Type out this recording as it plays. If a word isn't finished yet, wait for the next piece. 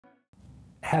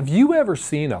Have you ever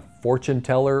seen a fortune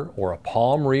teller or a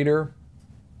palm reader?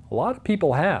 A lot of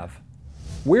people have.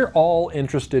 We're all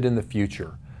interested in the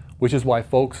future, which is why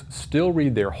folks still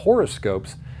read their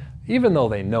horoscopes, even though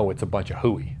they know it's a bunch of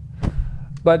hooey.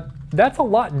 But that's a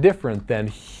lot different than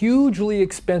hugely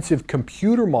expensive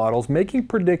computer models making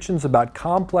predictions about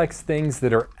complex things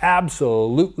that are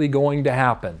absolutely going to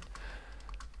happen.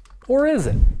 Or is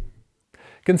it?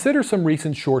 Consider some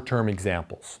recent short-term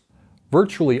examples.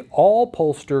 Virtually all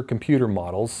pollster computer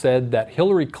models said that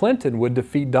Hillary Clinton would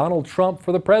defeat Donald Trump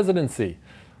for the presidency.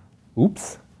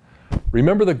 Oops.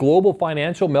 Remember the global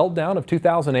financial meltdown of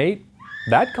 2008?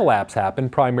 That collapse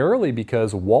happened primarily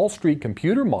because Wall Street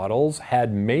computer models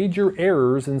had major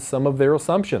errors in some of their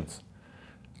assumptions.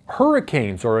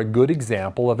 Hurricanes are a good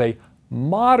example of a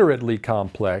moderately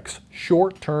complex,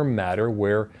 short-term matter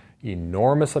where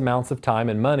enormous amounts of time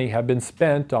and money have been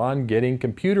spent on getting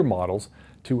computer models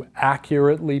to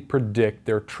accurately predict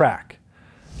their track.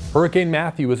 Hurricane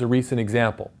Matthew is a recent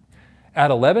example.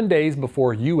 At 11 days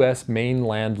before U.S.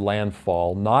 mainland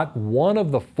landfall, not one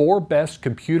of the 4 best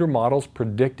computer models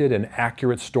predicted an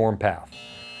accurate storm path.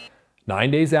 9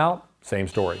 days out, same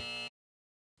story.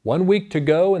 1 week to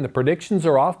go and the predictions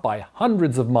are off by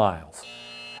hundreds of miles.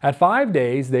 At 5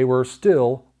 days, they were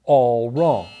still all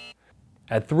wrong.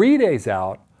 At 3 days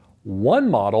out, one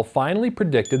model finally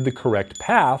predicted the correct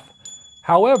path.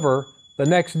 However, the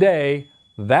next day,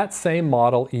 that same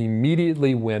model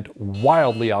immediately went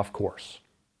wildly off course.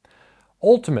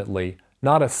 Ultimately,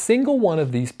 not a single one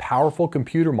of these powerful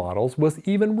computer models was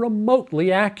even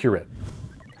remotely accurate.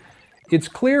 It's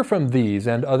clear from these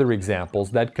and other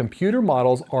examples that computer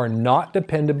models are not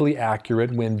dependably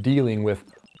accurate when dealing with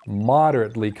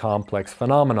moderately complex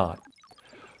phenomena.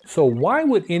 So why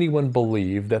would anyone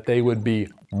believe that they would be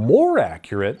more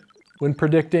accurate when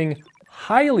predicting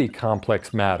highly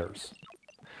complex matters?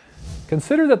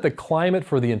 Consider that the climate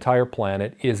for the entire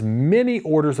planet is many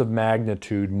orders of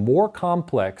magnitude more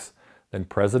complex than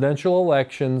presidential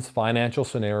elections, financial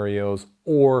scenarios,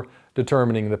 or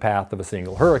determining the path of a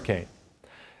single hurricane.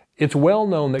 It's well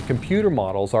known that computer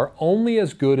models are only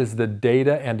as good as the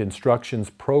data and instructions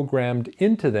programmed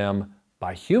into them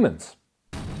by humans.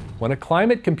 When a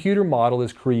climate computer model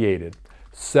is created,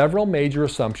 several major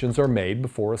assumptions are made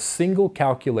before a single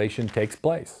calculation takes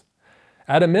place.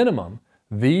 At a minimum,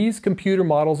 these computer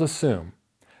models assume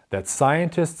that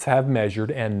scientists have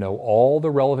measured and know all the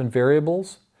relevant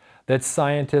variables, that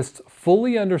scientists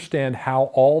fully understand how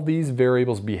all these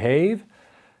variables behave,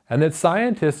 and that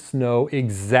scientists know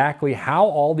exactly how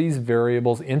all these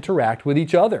variables interact with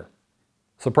each other.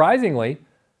 Surprisingly,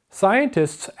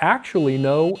 scientists actually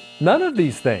know none of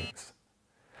these things.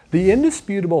 The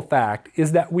indisputable fact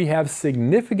is that we have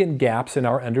significant gaps in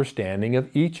our understanding of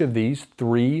each of these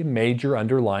 3 major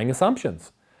underlying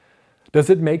assumptions. Does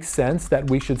it make sense that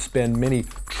we should spend many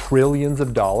trillions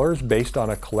of dollars based on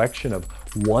a collection of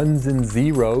ones and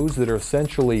zeros that are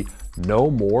essentially no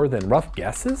more than rough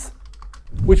guesses?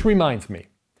 Which reminds me,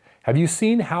 have you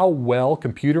seen how well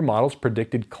computer models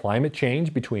predicted climate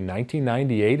change between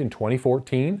 1998 and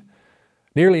 2014?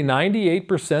 Nearly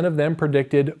 98% of them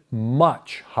predicted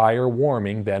much higher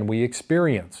warming than we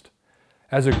experienced.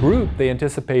 As a group, they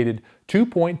anticipated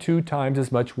 2.2 times as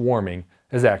much warming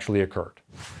as actually occurred.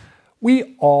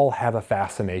 We all have a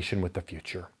fascination with the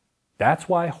future. That's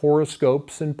why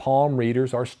horoscopes and palm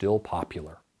readers are still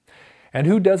popular. And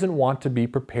who doesn't want to be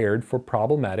prepared for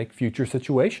problematic future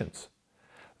situations?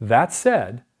 That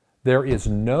said, there is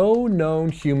no known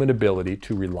human ability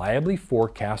to reliably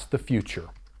forecast the future.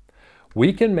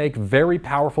 We can make very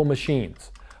powerful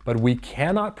machines, but we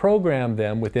cannot program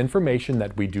them with information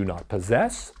that we do not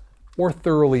possess or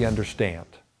thoroughly understand.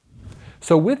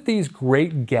 So with these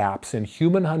great gaps in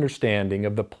human understanding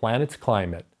of the planet's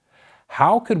climate,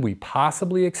 how could we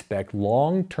possibly expect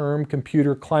long-term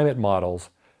computer climate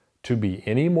models to be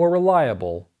any more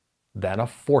reliable than a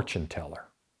fortune teller?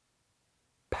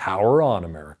 Power on,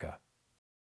 America.